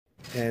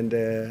And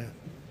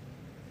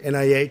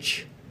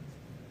NIH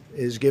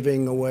is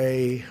giving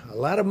away a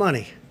lot of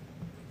money,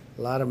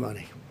 a lot of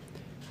money.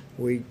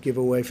 We give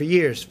away for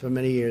years, for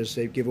many years,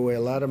 they give away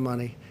a lot of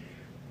money.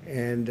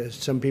 And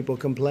some people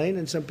complain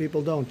and some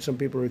people don't. Some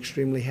people are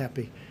extremely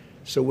happy.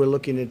 So we're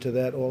looking into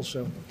that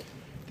also.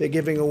 They're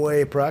giving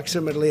away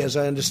approximately, as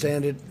I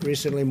understand it,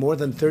 recently more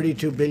than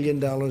 $32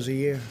 billion a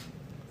year.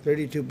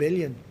 $32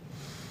 billion.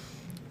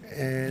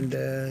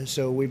 And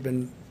so we've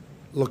been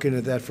looking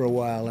at that for a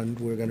while, and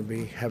we're going to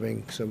be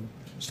having some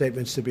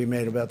statements to be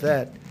made about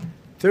that.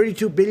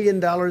 $32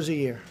 billion a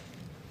year.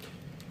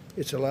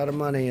 It's a lot of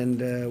money,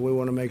 and we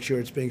want to make sure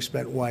it's being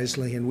spent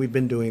wisely, and we've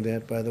been doing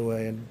that, by the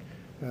way,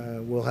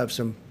 and we'll have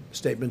some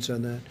statements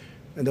on that.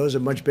 And those are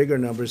much bigger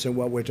numbers than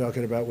what we're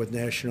talking about with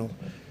national.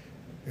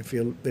 If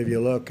you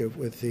look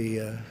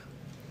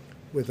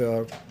with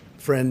our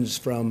friends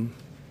from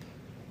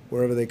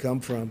wherever they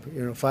come from,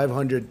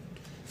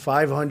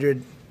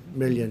 500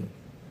 million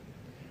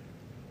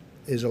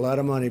is a lot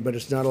of money, but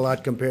it's not a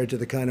lot compared to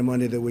the kind of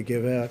money that we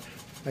give out.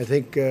 I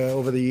think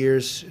over the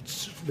years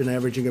it's been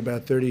averaging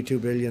about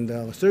 $32 billion.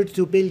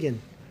 $32 billion.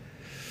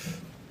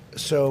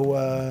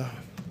 So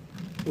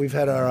we've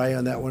had our eye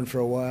on that one for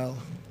a while.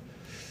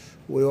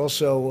 We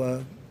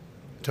also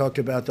talked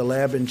about the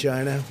lab in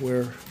China,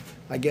 where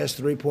I guess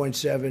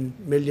 3.7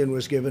 million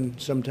was given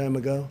some time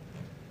ago,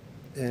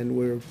 and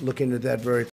we're looking at that very